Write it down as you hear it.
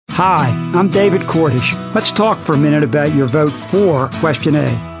Hi, I'm David Cordish. Let's talk for a minute about your vote for Question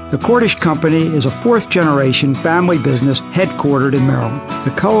A. The Cordish Company is a fourth-generation family business headquartered in Maryland.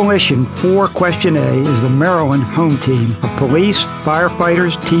 The coalition for Question A is the Maryland home team of police,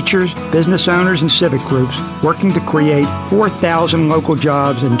 firefighters, teachers, business owners, and civic groups working to create 4,000 local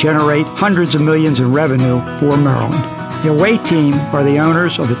jobs and generate hundreds of millions in revenue for Maryland. The away team are the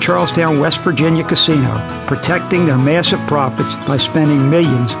owners of the Charlestown, West Virginia casino, protecting their massive profits by spending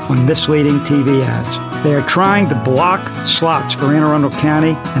millions on misleading TV ads. They are trying to block slots for Anne Arundel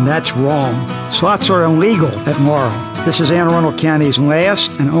County, and that's wrong. Slots are illegal at Laurel. This is Anne Arundel County's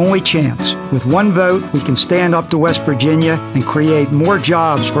last and only chance. With one vote, we can stand up to West Virginia and create more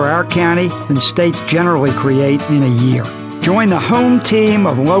jobs for our county than states generally create in a year. Join the home team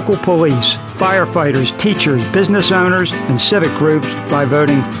of local police, firefighters, teachers, business owners, and civic groups by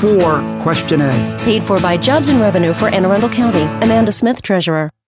voting for Question A. Paid for by Jobs and Revenue for Anne Arundel County. Amanda Smith, Treasurer.